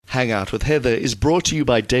Hang Out with Heather is brought to you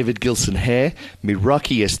by David Gilson Hair,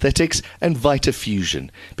 Meraki Aesthetics, and Vita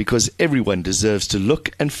Fusion, because everyone deserves to look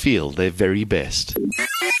and feel their very best.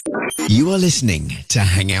 You are listening to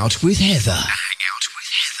Hang Out with Heather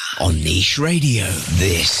on Niche Radio.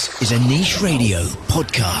 This is a Niche Radio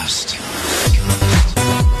podcast.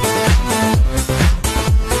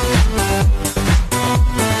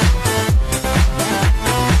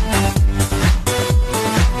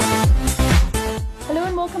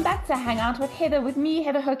 To Hang Out with Heather, with me,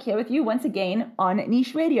 Heather Hook, here with you once again on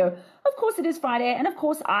Niche Radio. Of course, it is Friday, and of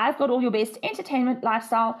course, I've got all your best entertainment,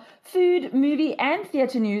 lifestyle, food, movie, and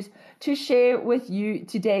theatre news to share with you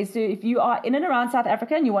today. So if you are in and around South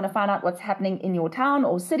Africa and you want to find out what's happening in your town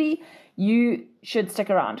or city, you should stick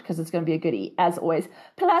around because it's going to be a goodie, as always.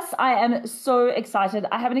 Plus, I am so excited.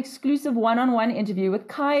 I have an exclusive one-on-one interview with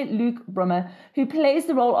Kai-Luke Brummer, who plays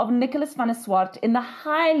the role of Nicholas van der Swart in the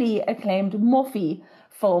highly acclaimed Morphy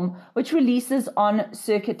film, which releases on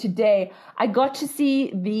circuit today. I got to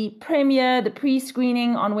see the premiere, the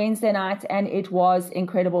pre-screening on Wednesday night, and it was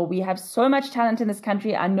incredible. We have so much talent in this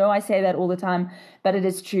country. I know I say that all the time, but it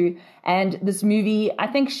is true. And this movie, I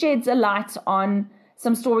think, sheds a light on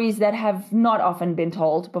some stories that have not often been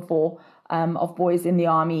told before, of boys in the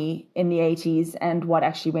army in the 80s and what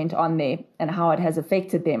actually went on there and how it has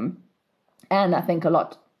affected them. And I think a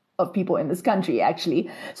lot of people in this country, actually.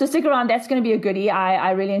 So stick around. That's going to be a goodie.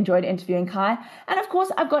 I really enjoyed interviewing Kai. And of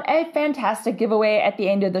course, I've got a fantastic giveaway at the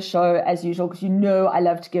end of the show, as usual, because you know I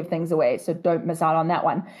love to give things away. So don't miss out on that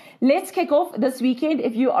one. Let's kick off this weekend.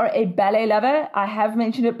 If you are a ballet lover, I have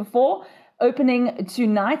mentioned it before, opening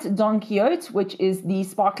tonight, Don Quixote, which is the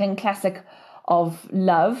sparkling classic of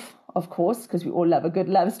love, of course, because we all love a good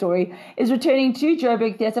love story, is returning to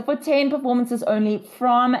Joburg Theatre for 10 performances only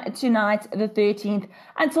from tonight, the 13th,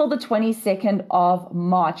 until the 22nd of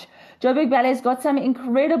March. Joburg Ballet's got some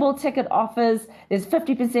incredible ticket offers. There's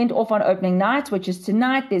 50% off on opening night, which is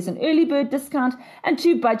tonight. There's an early bird discount and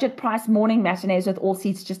 2 budget price morning matinees with all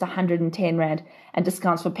seats just 110 Rand and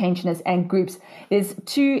discounts for pensioners and groups. There's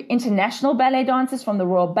 2 international ballet dancers from the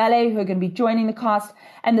Royal Ballet who are going to be joining the cast,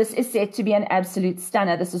 and this is set to be an absolute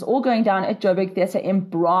stunner. This is all going down at Joburg Theatre in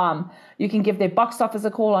Braam. You can give their box office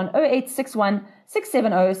a call on 0861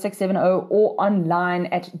 670 670 or online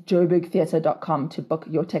at joburgtheatre.com to book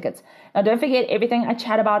your tickets. Now, don't forget, everything I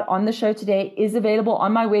chat about on the show today is available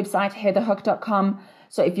on my website, heatherhook.com.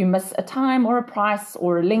 So if you miss a time or a price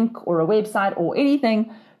or a link or a website or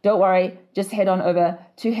anything, don't worry, just head on over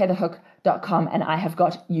to heatherhook.com and I have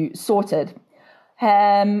got you sorted.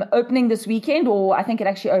 Opening this weekend, or I think it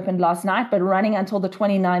actually opened last night, but running until the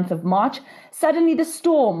 29th of March, Suddenly the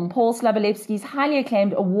Storm, Paul Slavolevsky's highly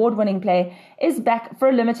acclaimed award-winning play, is back for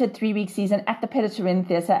a limited 3-week season at the Peter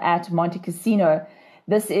Theatre at Monte Cassino.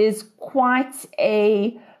 This is quite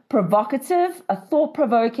a provocative, a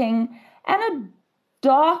thought-provoking, and a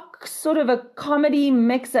dark sort of a comedy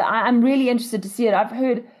mix. I'm really interested to see it. I've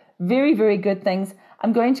heard very, very good things.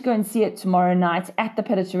 I'm going to go and see it tomorrow night at the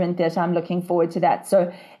Peter Theatre. I'm looking forward to that.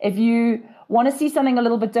 So if you want to see something a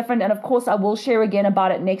little bit different, and of course I will share again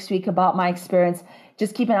about it next week, about my experience,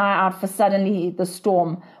 just keep an eye out for Suddenly the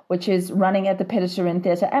Storm, which is running at the Peter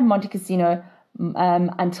Theatre at Monte Cassino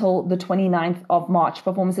until the 29th of March.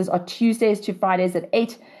 Performances are Tuesdays to Fridays at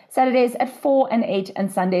 8, Saturdays at 4 and 8,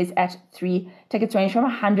 and Sundays at 3. Tickets range from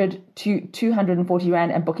 100 to 240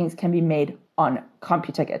 Rand, and bookings can be made on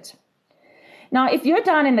CompuTicket. Now, if you're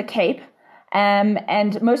down in the Cape,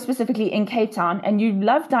 and most specifically in Cape Town, and you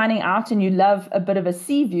love dining out and you love a bit of a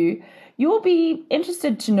sea view, you'll be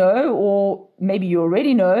interested to know, or maybe you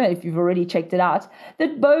already know if you've already checked it out,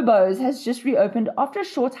 that Bobo's has just reopened after a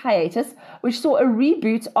short hiatus, which saw a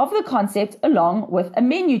reboot of the concept along with a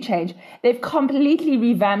menu change. They've completely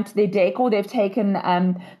revamped their decor. They've taken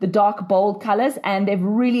the dark, bold colors and they've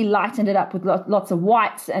really lightened it up with lots of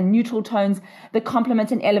whites and neutral tones that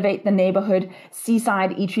complement and elevate the neighborhood.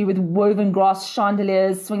 Seaside eatery with woven grass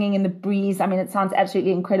chandeliers swinging in the breeze. I mean, it sounds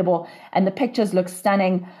absolutely incredible and the pictures look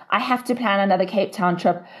stunning. I have to plan another Cape Town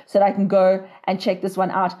trip so that I can go and check this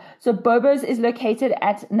one out. So Bobo's is located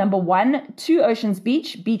at number 1, 2 Oceans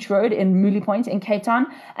Beach Road in Mooley Point in Cape Town.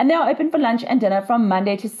 And they are open for lunch and dinner from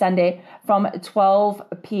Monday to Sunday from 12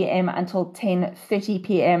 p.m. until 10:30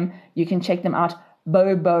 p.m. You can check them out,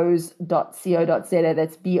 bobos.co.za.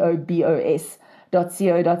 That's BOBOS.co.za.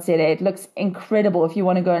 It looks incredible if you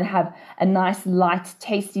want to go and have a nice, light,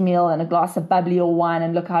 tasty meal and a glass of bubbly or wine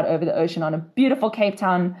and look out over the ocean on a beautiful Cape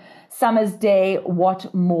Town summer's day.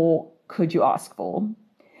 What more could you ask for?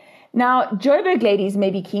 Now, Joburg ladies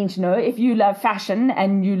may be keen to know, if you love fashion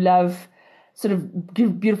and you love sort of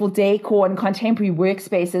beautiful decor and contemporary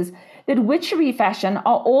workspaces, that Witchery Fashion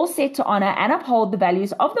are all set to honor and uphold the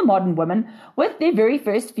values of the modern woman with their very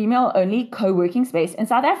first female-only co-working space in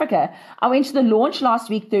South Africa. I went to the launch last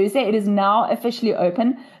week, Thursday. It is now officially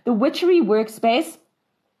open. The Witchery Workspace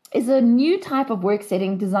is a new type of work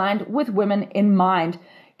setting designed with women in mind,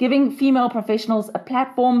 giving female professionals a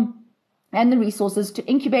platform and the resources to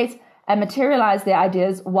incubate and materialize their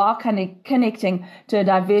ideas while connecting to a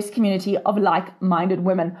diverse community of like-minded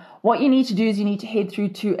women. What you need to do is you need to head through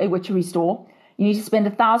to a Witchery store. You need to spend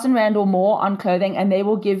 1,000 Rand or more on clothing, and they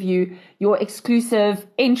will give you your exclusive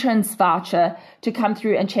entrance voucher to come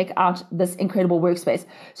through and check out this incredible workspace.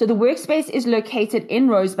 So the workspace is located in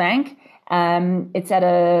Rosebank. It's at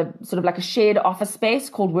a sort of like a shared office space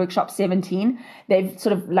called Workshop 17. They've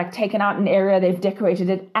sort of like taken out an area. They've decorated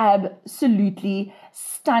it absolutely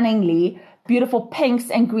stunningly. Beautiful pinks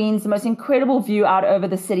and greens, the most incredible view out over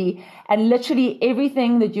the city, and literally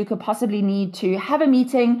everything that you could possibly need to have a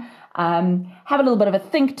meeting, have a little bit of a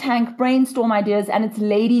think tank, brainstorm ideas, and it's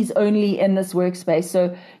ladies only in this workspace.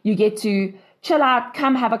 So you get to chill out,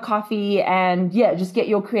 come have a coffee, and just get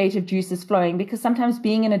your creative juices flowing, because sometimes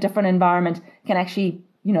being in a different environment can actually,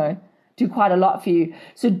 do quite a lot for you.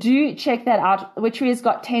 So do check that out. Witchery has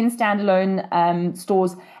got 10 standalone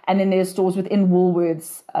stores, and then there's stores within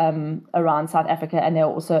Woolworths around South Africa, and they're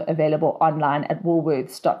also available online at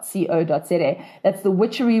woolworths.co.za. That's the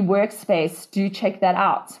Witchery Workspace. Do check that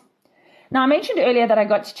out. Now, I mentioned earlier that I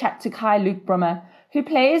got to chat to Kai-Luke Brummer, who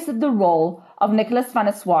plays the role of Nicholas van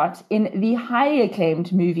der Swart in the highly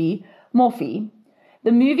acclaimed movie Morphe.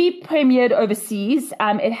 The movie premiered overseas.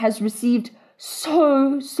 It has received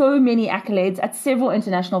so many accolades at several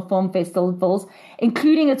international film festivals,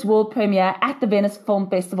 including its world premiere at the Venice Film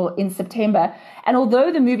Festival in September. And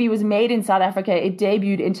although the movie was made in South Africa, it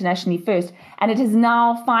debuted internationally first, and it has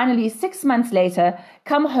now finally 6 months later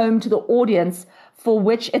come home to the audience for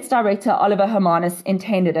which its director Oliver Hermanus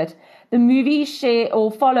intended it. The movie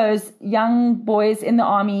follows young boys in the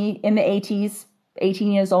army in the 80s,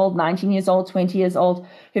 18 years old, 19 years old, 20 years old,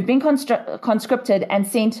 who've been conscripted and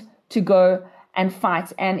sent to go and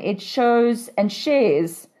fight. And it shows and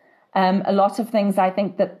shares a lot of things I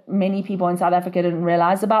think that many people in South Africa didn't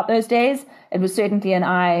realize about those days. It was certainly an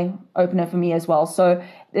eye-opener for me as well. So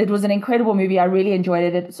it was an incredible movie. I really enjoyed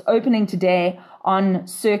it. It's opening today on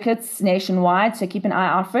circuits nationwide, so keep an eye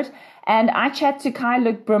out for it. And I chat to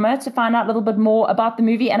Kai-Luke Brummer to find out a little bit more about the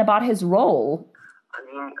movie and about his role. I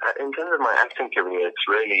mean, in terms of my acting career, it's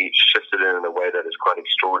really shifted in a way that is quite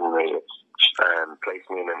extraordinary. It's placed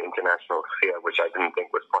me in an international sphere, which I didn't think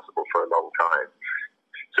was possible for a long time.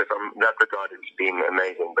 So from that regard, it's been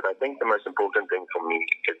amazing. But I think the most important thing for me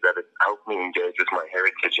is that it helped me engage with my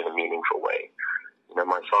heritage in a meaningful way.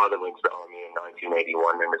 My father went to the army in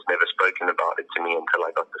 1981 and has never spoken about it to me until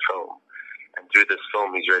I got the film. And through this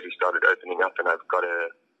film, he's really started opening up, and I've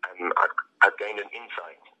gained an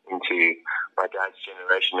insight into my dad's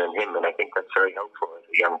generation and him, and I think that's very helpful as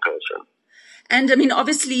a young person. And I mean,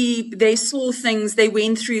 obviously they saw things, they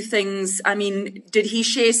went through things. I mean, did he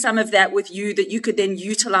share some of that with you that you could then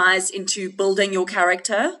utilize into building your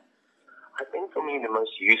character? I think for me, the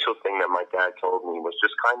most useful thing that my dad told me was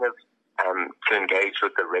just kind of to engage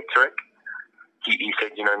with the rhetoric. He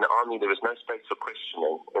said, in the army, there was no space for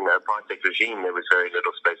questioning. In the apartheid regime, there was very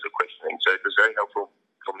little space for questioning. So it was very helpful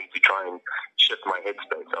for me to try and shift my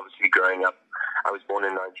headspace. Obviously, growing up, I was born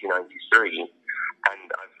in 1993, and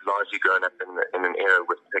I've largely grown up in an era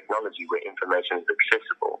with technology where information is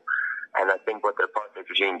accessible. And I think what the apartheid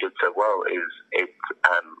regime did so well is it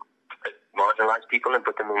marginalized people and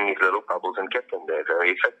put them in these little bubbles and kept them there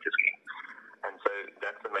very effectively. And so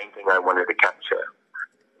that's the main thing I wanted to capture,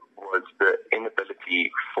 was the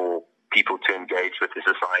inability for people to engage with the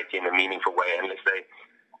society in a meaningful way unless they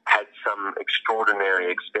had some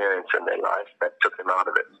extraordinary experience in their life that took them out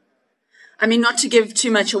of it. I mean, not to give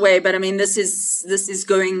too much away, but I mean, this is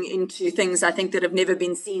going into things I think that have never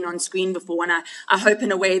been seen on screen before, and I hope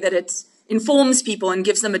in a way that it informs people and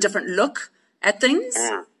gives them a different look at things.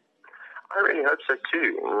 I really hope so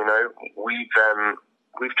too.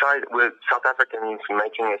 We've tried with South Africans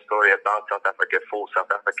making a story about South Africa for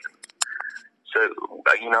South Africans. So,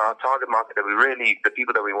 our target market the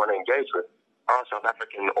people that we want to engage with are South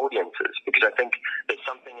African audiences, because I think there's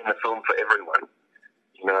something in the film for everyone.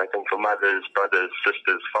 I think for mothers, brothers,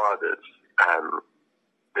 sisters, fathers,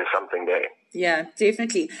 there's something there. Yeah,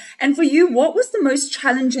 definitely. And for you, what was the most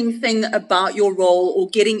challenging thing about your role or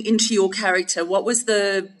getting into your character? What was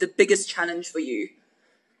the biggest challenge for you?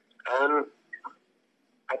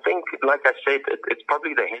 I think, like I said, it's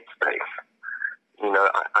probably the headspace.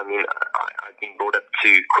 I've been brought up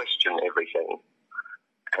to question everything.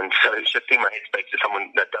 And so shifting my headspace to someone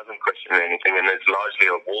that doesn't question anything and is largely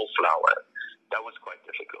a wallflower, that was quite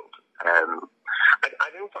difficult. I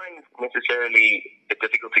didn't find necessarily it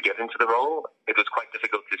difficult to get into the role. It was quite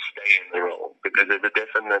difficult to stay in the role because there's a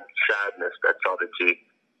definite sadness that started to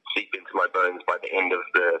seep into my bones by the end of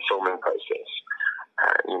the filming process.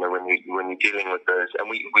 When you're dealing with those, and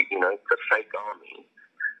we it's a fake army,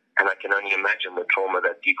 and I can only imagine the trauma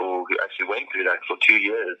that people who actually went through that for 2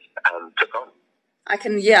 years took on. I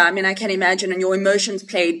can imagine, and your emotions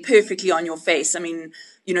played perfectly on your face. I mean,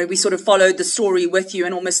 we sort of followed the story with you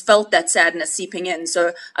and almost felt that sadness seeping in.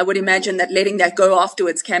 So I would imagine that letting that go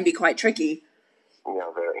afterwards can be quite tricky.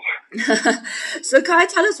 Yeah, very. So Kai,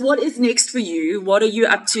 tell us what is next for you. What are you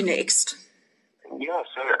up to next? Yeah,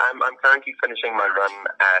 so I'm currently finishing my run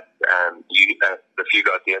at the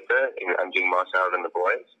Fugard Theatre. I'm doing Marcel and the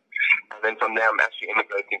Boys. And then from there, I'm actually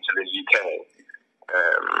immigrating to the UK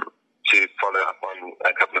to follow up on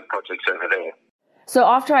a couple of projects over there. So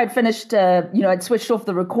after I'd finished, I'd switched off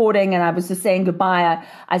the recording and I was just saying goodbye,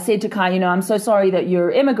 I said to Kai, I'm so sorry that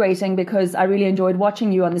you're immigrating because I really enjoyed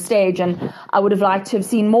watching you on the stage and I would have liked to have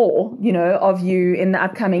seen more, of you in the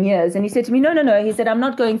upcoming years. And he said to me, no. He said, I'm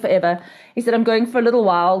not going forever. He said, I'm going for a little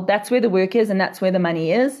while. That's where the work is and that's where the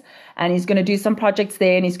money is. And he's going to do some projects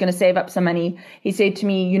there and he's going to save up some money. He said to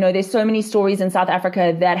me, there's so many stories in South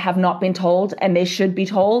Africa that have not been told and they should be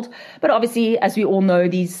told. But obviously, as we all know,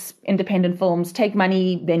 these independent films take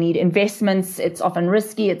money. They need investments. It's often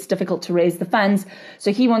risky. It's difficult to raise the funds.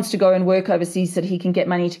 So he wants to go and work overseas so that he can get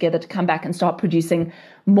money together to come back and start producing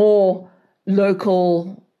more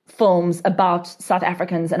local films about South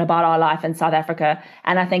Africans and about our life in South Africa.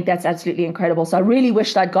 And I think that's absolutely incredible. So I really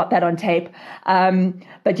wished I'd got that on tape.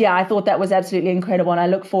 But yeah, I thought that was absolutely incredible. And I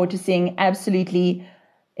look forward to seeing absolutely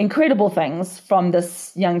incredible things from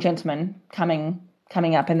this young gentleman coming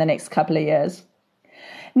up in the next couple of years.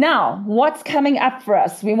 Now, what's coming up for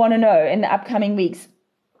us? We want to know in the upcoming weeks.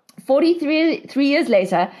 43 years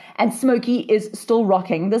later, and Smokey is still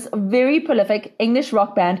rocking. This very prolific English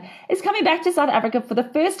rock band is coming back to South Africa for the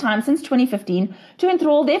first time since 2015 to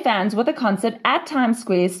enthrall their fans with a concert at Times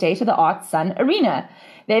Square's state-of-the-art Sun Arena.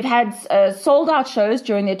 They've had sold-out shows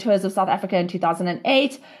during their tours of South Africa in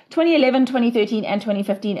 2008, 2011, 2013, and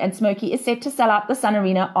 2015, and Smokey is set to sell out the Sun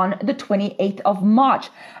Arena on the 28th of March.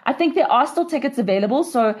 I think there are still tickets available,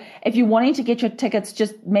 so if you're wanting to get your tickets,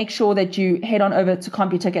 just make sure that you head on over to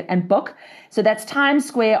CompuTicket and book. So that's Times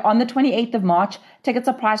Square on the 28th of March. Tickets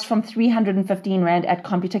are priced from 315 Rand at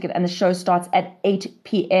CompuTicket, and the show starts at 8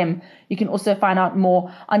 p.m. You can also find out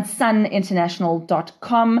more on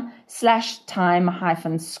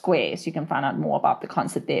suninternational.com/time-square. So you can find out more about the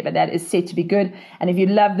concert there, but that is set to be good. And if you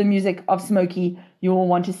love the music of Smokey, you will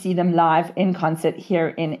want to see them live in concert here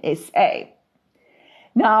in SA.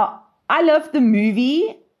 Now, I love the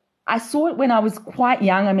movie. I saw it when I was quite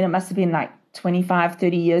young. I mean, it must have been like 25,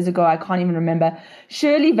 30 years ago. I can't even remember.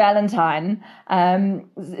 Shirley Valentine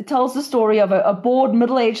tells the story of a bored,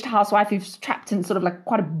 middle-aged housewife who's trapped in sort of like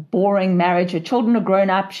quite a boring marriage. Her children are grown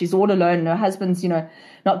up. She's all alone. And her husband's,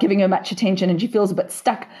 not giving her much attention and she feels a bit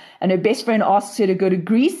stuck. And her best friend asks her to go to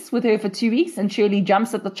Greece with her for 2 weeks. And Shirley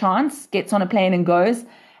jumps at the chance, gets on a plane and goes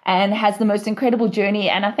and has the most incredible journey.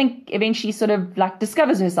 And I think eventually sort of like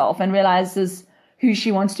discovers herself and realizes who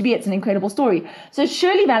she wants to be. It's an incredible story. So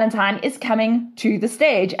Shirley Valentine is coming to the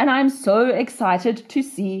stage and I'm so excited to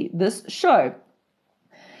see this show.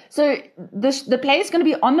 So the play is going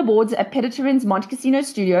to be on the boards at Petertorin's Montecasino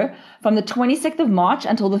studio from the 26th of March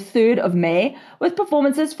until the 3rd of May, with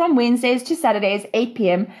performances from Wednesdays to Saturdays, 8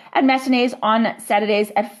 p.m. and matinees on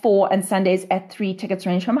Saturdays at 4 and Sundays at 3. Tickets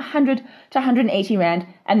range from 100 to 180 Rand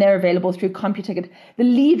and they're available through CompuTicket. The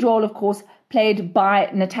lead role, of course, played by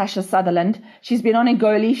Natasha Sutherland. She's been on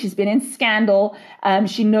Ngoli, she's been in Scandal,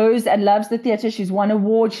 she knows and loves the theatre, she's won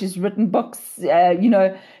awards, she's written books,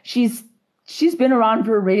 she's been around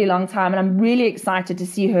for a really long time and I'm really excited to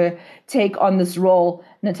see her take on this role.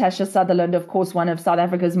 Natasha Sutherland, of course, one of South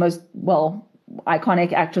Africa's most,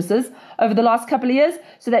 iconic actresses over the last couple of years.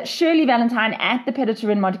 So that's Shirley Valentine at the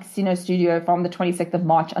Petertorin Montecasino studio from the 26th of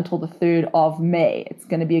March until the 3rd of May. It's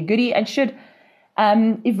going to be a goodie and should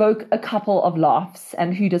evoke a couple of laughs.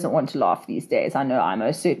 And who doesn't want to laugh these days? I know I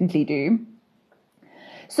most certainly do.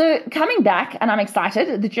 So coming back, and I'm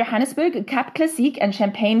excited, the Johannesburg Cap Classique and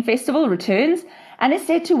Champagne Festival returns and is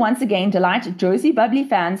set to once again delight Josie Bubbly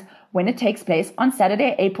fans when it takes place on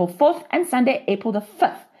Saturday, April 4th and Sunday, April the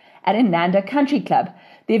 5th at Inanda Country Club.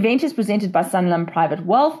 The event is presented by Sanlam Private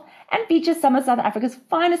Wealth and features some of South Africa's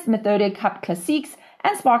finest Methode Cup Classiques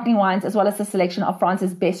and sparkling wines, as well as a selection of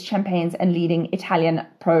France's best champagnes and leading Italian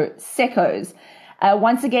Proseccos.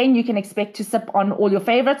 Once again, you can expect to sip on all your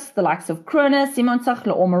favorites, the likes of Krone, Simonsach,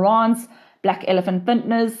 L'Ormarans, Black Elephant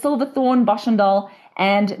Vintners, Silverthorn, Boschendal,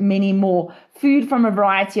 and many more. Food from a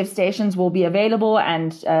variety of stations will be available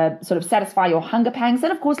and sort of satisfy your hunger pangs.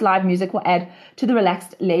 And of course, live music will add to the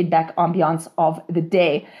relaxed, laid-back ambiance of the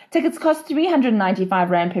day. Tickets cost 395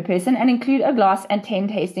 Rand per person and include a glass and 10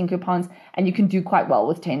 tasting coupons. And you can do quite well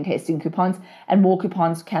with 10 tasting coupons. And more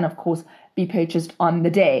coupons can, of course, be purchased on the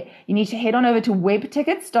day. You need to head on over to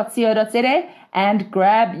webtickets.co.za and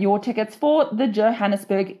grab your tickets for the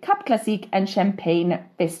Johannesburg Cup Classique and Champagne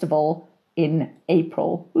Festival in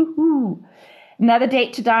April. Woohoo! Another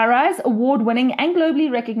date to diarize, award-winning and globally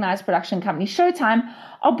recognized production company Showtime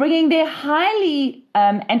are bringing their highly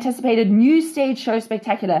anticipated new stage show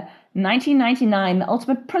spectacular, 1999, The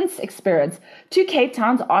Ultimate Prince Experience, to Cape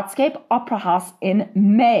Town's Artscape Opera House in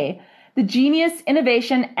May. The genius,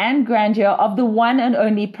 innovation, and grandeur of the one and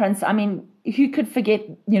only Prince. I mean, who could forget,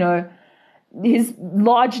 his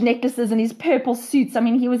large necklaces and his purple suits? I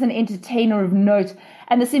mean, he was an entertainer of note.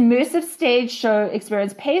 And this immersive stage show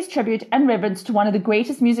experience pays tribute and reverence to one of the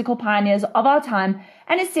greatest musical pioneers of our time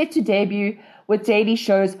and is set to debut with daily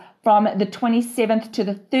shows from the 27th to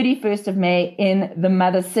the 31st of May in the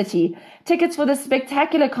Mother City. Tickets for this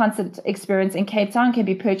spectacular concert experience in Cape Town can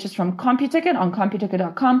be purchased from CompuTicket on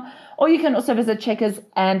CompuTicket.com, or you can also visit Checkers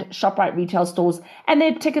and ShopRite retail stores, and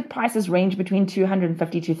their ticket prices range between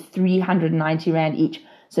 250 to 390 Rand each.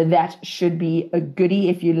 So that should be a goodie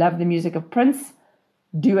if you love the music of Prince.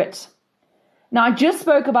 Do it. Now, I just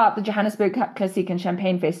spoke about the Johannesburg Cup Classique and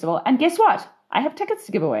Champagne Festival, and guess what? I have tickets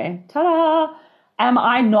to give away. Ta-da! Am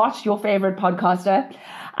I not your favorite podcaster?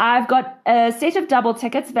 I've got a set of double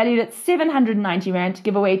tickets valued at 790 Rand to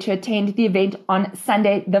give away to attend the event on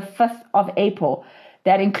Sunday, the 5th of April.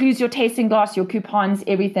 That includes your tasting glass, your coupons,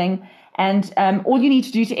 everything. And all you need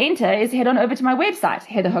to do to enter is head on over to my website,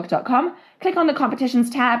 heatherhook.com, click on the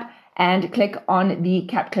competitions tab, and click on the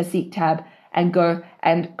Cap Classique tab, and go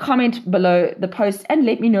and comment below the post and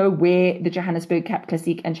let me know where the Johannesburg Cup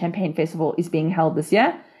Classique and Champagne Festival is being held this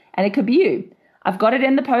year. And it could be you. I've got it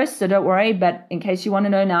in the post, so don't worry. But in case you want to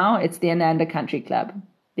know now, it's the Ananda Country Club.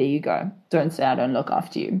 There you go. Don't say I don't look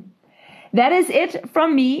after you. That is it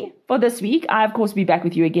from me for this week. I, of course, will be back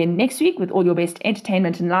with you again next week with all your best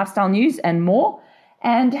entertainment and lifestyle news and more.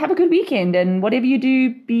 And have a good weekend. And whatever you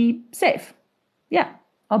do, be safe. Yeah,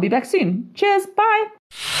 I'll be back soon. Cheers. Bye.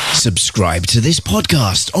 Subscribe to this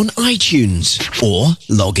podcast on iTunes or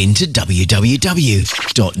log into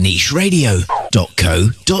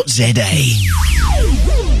www.nicheradio.co.za.